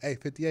 he's like, hey,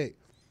 58,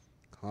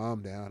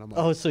 calm down. I'm like,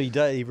 oh, so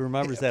he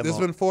remembers that. This has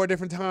been 4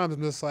 different times.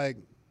 I'm just like,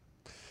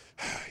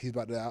 he's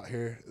about to out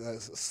here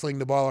sling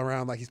the ball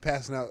around like he's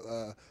passing out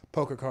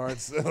poker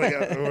cards or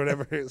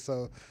whatever.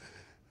 So,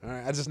 all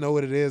right, I just know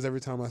what it is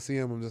every time I see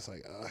him. I'm just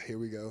like, here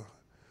we go.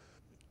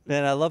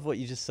 Man, I love what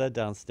you just said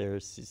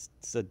downstairs. You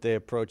said they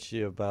approached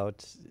you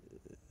about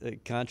a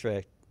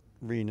contract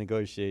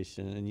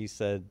renegotiation, and you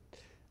said,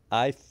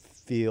 I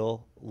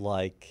feel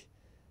like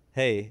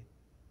hey,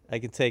 I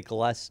can take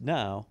less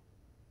now,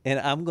 and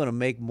I'm going to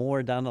make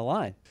more down the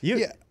line.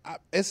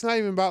 It's not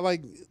even about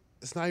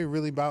it's not even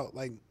really about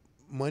like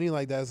money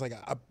like that. It's like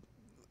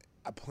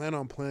I plan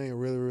on playing a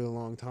really, really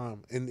long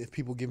time. And if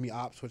people give me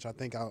ops, which I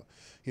think because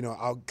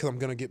I'm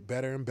going to get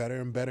better and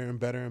better and better and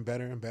better and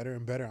better and better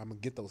and better, I'm going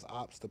to get those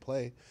ops to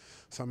play.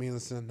 So, I mean,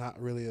 it's not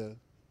really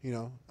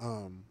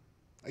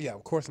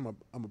of course I'm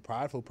a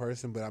prideful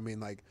person, but I mean,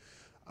 like,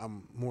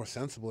 I'm more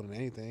sensible than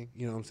anything.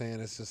 You know what I'm saying?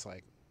 It's just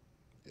like,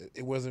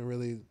 it wasn't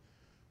really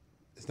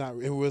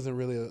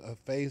a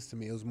phase to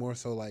me. It was more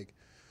so like,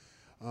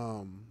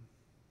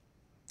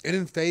 it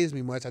didn't phase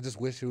me much. I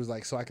just wish it was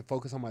like so I could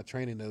focus on my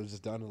training that was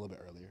just done a little bit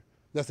earlier.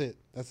 That's it.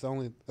 That's the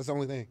only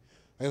thing.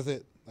 That's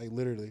it. Like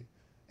literally.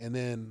 And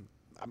then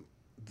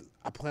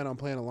I plan on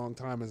playing a long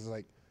time. It's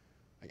like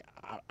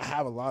I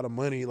have a lot of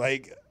money.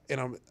 Like,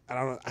 and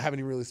I haven't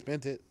even really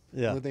spent it.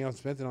 Yeah. The only thing I've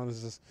spent it on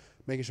is just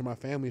making sure my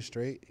family's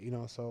straight.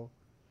 So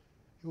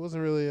it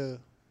wasn't really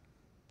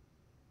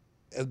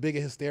as big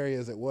a hysteria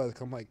as it was.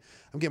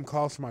 I'm getting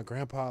calls from my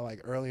grandpa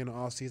like early in the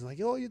off season, like,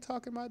 yo, you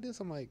talking about this?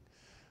 I'm like,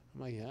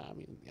 yeah, I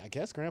mean, I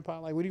guess, Grandpa.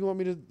 Like, what do you want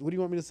me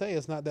to say?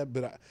 It's not that,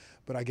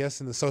 but I guess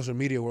in the social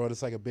media world,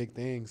 it's like a big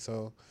thing.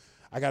 So,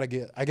 I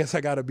guess I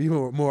gotta be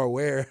more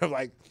aware.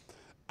 Like,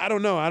 I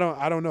don't know.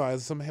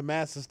 It's some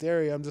mass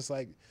hysteria. I'm just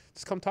like,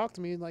 just come talk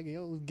to me and like,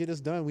 get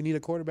this done. We need a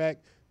quarterback,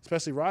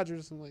 especially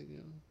Rodgers. I'm like,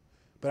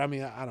 But I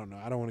mean, I don't know.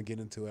 I don't want to get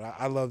into it.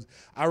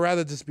 I'd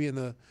rather just be in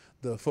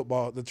the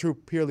football, the true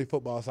purely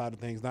football side of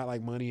things, not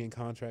like money and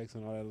contracts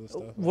and all that other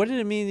stuff. What did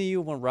it mean to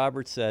you when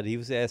Robert said he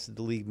was asked at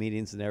the league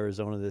meetings in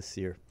Arizona this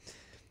year?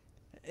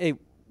 Hey,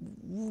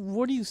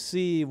 what do you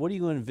see? What do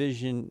you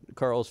envision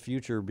Carl's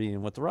future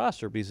being with the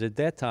roster? Because at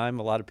that time,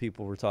 a lot of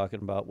people were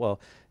talking about,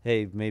 well,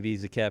 hey, maybe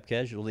he's a cap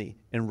casualty.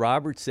 And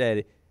Robert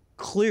said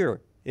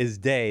clear as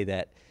day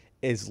that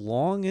as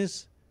long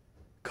as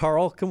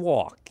Carl can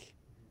walk,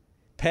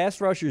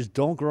 pass rushers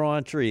don't grow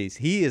on trees.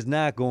 He is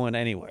not going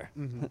anywhere.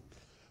 Mm-hmm.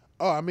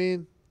 Oh, I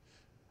mean,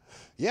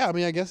 yeah. I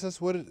mean, I guess that's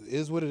what it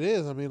is. What it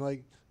is. I mean,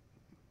 like,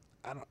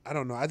 I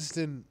don't know. I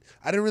didn't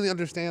really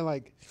understand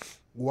like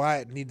why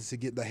it needed to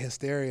get the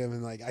hysteria.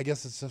 And like, I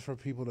guess it's just for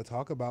people to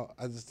talk about,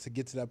 just to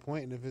get to that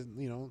point. And if it,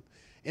 and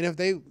if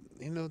they,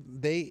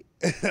 they,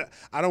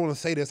 I don't want to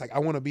say this. Like, I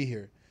want to be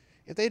here.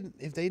 If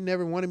they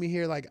never wanted me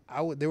here, like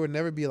there would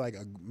never be like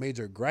a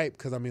major gripe.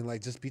 Because I mean,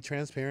 like, just be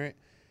transparent,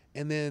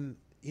 and then.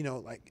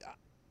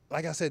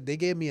 Like I said, they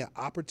gave me an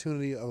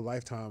opportunity of a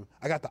lifetime.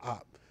 I got the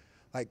op,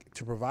 like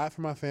to provide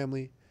for my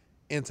family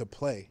and to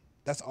play.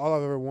 That's all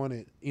I've ever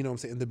wanted, what I'm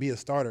saying, and to be a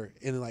starter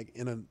in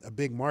a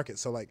big market.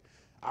 So like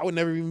I would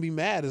never even be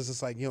mad. It's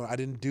just like, I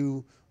didn't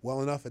do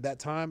well enough at that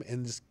time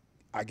and just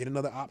I get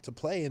another op to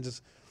play and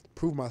just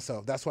prove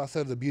myself. That's why I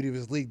said the beauty of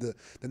his league.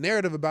 The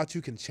narrative about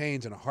you can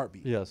change in a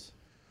heartbeat. Yes.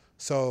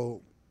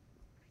 So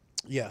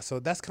so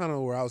that's kind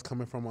of where I was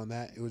coming from on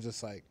that. It was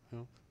just like,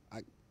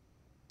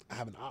 I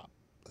have an op.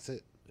 That's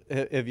it.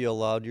 Have you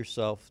allowed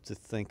yourself to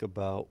think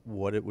about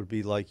what it would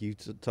be like? You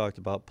talked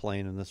about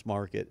playing in this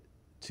market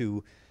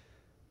to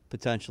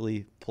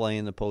potentially play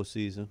in the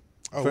postseason.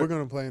 Oh, we're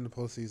gonna play in the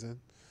postseason.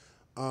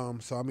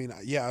 So I mean,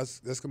 that's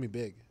gonna be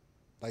big.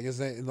 Like it's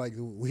like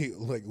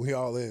we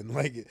all in.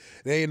 Like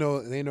there ain't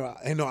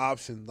no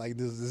option. Like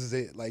this is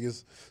it. Like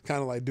it's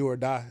kind of like do or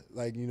die.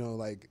 Like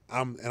like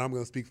I'm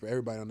gonna speak for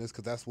everybody on this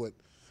because that's what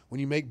when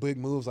you make big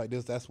moves like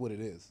this, that's what it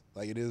is.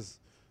 Like it is.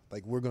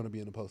 Like, we're going to be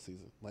in the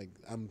postseason. Like,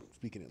 I'm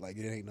speaking it. Like,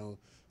 it ain't no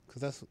 –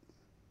 because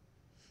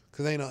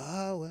ain't no,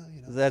 oh, well,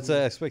 That's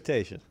an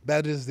expectation.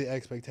 That is the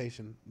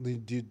expectation.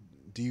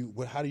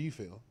 How do you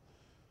feel?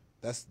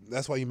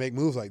 That's why you make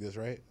moves like this,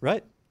 right?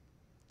 Right.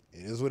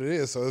 It is what it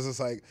is. So it's just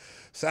like,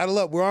 saddle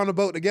up. We're on the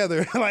boat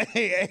together. Like,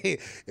 hey,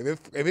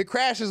 if it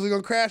crashes, we're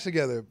going to crash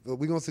together. But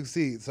we're going to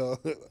succeed. So.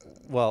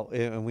 Well,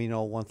 and we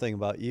know one thing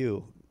about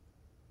you.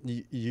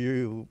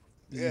 You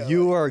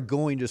are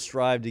going to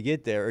strive to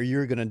get there, or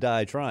you're going to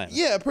die trying.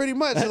 Yeah, pretty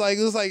much. Like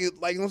it was like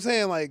I'm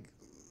saying, like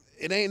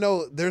it ain't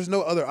there's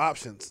no other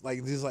options.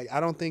 Like just like I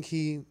don't think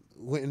he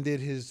went and did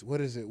his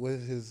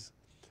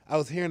I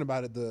was hearing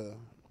about it.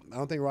 I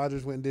don't think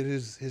Rodgers went and did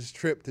his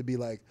trip to be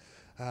like.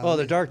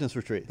 The darkness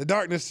retreat. The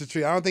darkness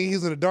retreat. I don't think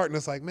he's in the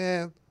darkness. Like,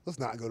 man, let's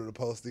not go to the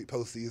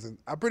postseason.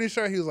 I'm pretty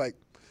sure he was like,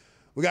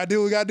 we gotta do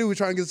what we gotta do. We're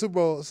trying to get the Super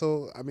Bowl.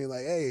 So I mean,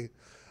 like, hey,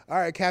 all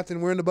right, Captain,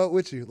 we're in the boat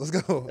with you. Let's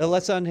go.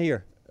 Let's end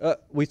here.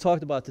 We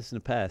talked about this in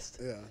the past.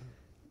 Yeah.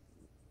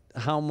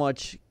 How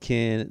much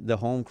can the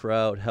home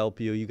crowd help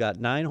you? You got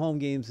 9 home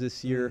games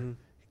this year. Mm-hmm.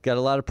 Got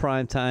a lot of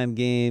primetime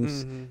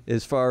games. Mm-hmm.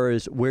 As far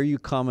as where you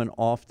coming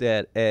off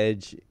that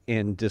edge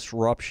and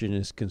disruption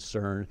is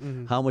concerned,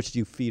 mm-hmm. How much do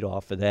you feed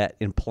off of that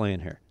in playing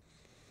here?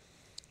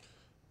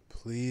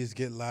 Please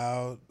get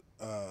loud.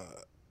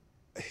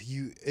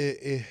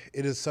 It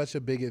is such a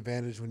big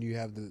advantage when you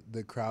have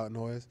the crowd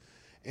noise.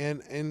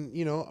 And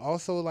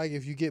also like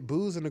if you get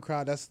boos in the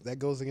crowd, that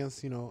goes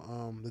against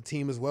the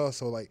team as well.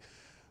 So like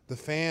the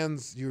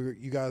fans,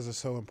 you guys are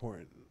so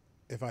important.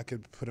 If I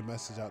could put a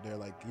message out there,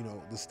 like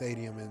the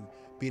stadium and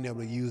being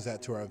able to use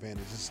that to our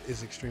advantage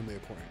is extremely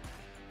important.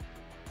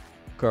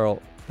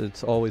 Carl,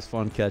 it's always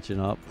fun catching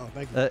up. Oh,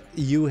 thank you.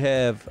 You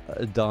have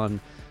done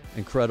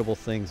incredible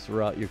things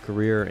throughout your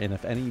career, and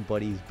if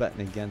anybody's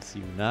betting against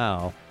you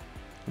now,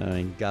 I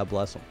mean, God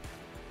bless them.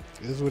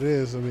 It is what it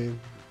is. I mean,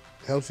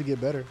 it helps you get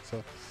better. So,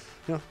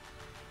 you know.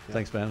 Yeah.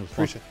 Thanks, man. It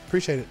was fun.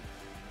 Appreciate it.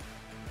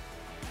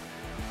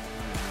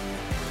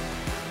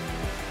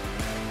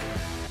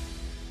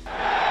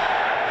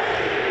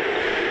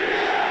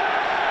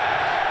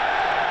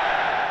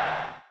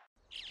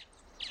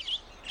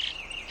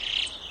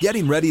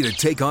 Getting ready to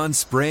take on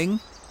spring?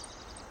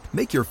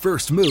 Make your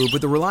first move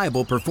with the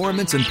reliable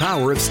performance and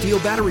power of Steel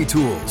battery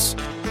tools.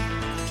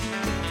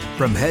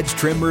 From hedge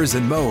trimmers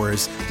and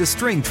mowers to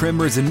string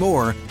trimmers and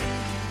more,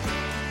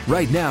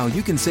 right now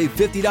you can save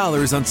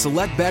 $50 on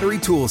select battery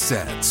tool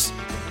sets.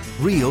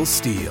 Real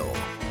Steel.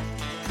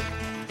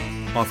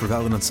 Offer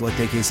valid on select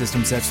AK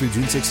system sets through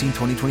June 16,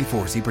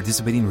 2024. See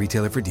participating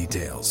retailer for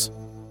details.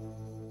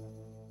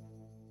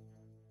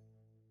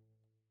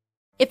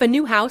 If a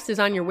new house is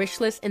on your wish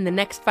list in the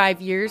next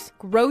 5 years,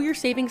 grow your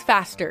savings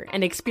faster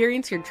and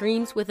experience your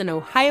dreams with an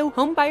Ohio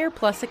Homebuyer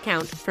Plus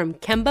account from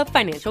Kemba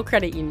Financial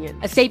Credit Union.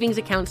 A savings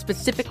account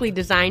specifically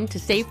designed to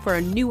save for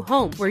a new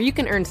home, where you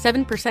can earn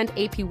 7%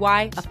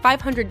 APY,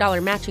 a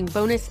 $500 matching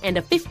bonus, and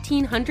a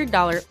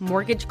 $1,500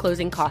 mortgage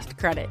closing cost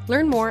credit.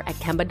 Learn more at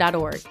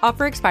Kemba.org.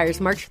 Offer expires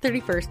March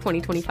 31st,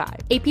 2025.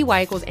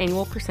 APY equals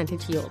annual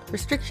percentage yield.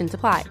 Restrictions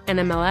apply.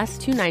 NMLS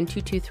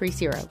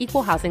 292230.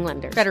 Equal housing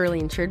lender.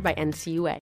 Federally insured by NCUA.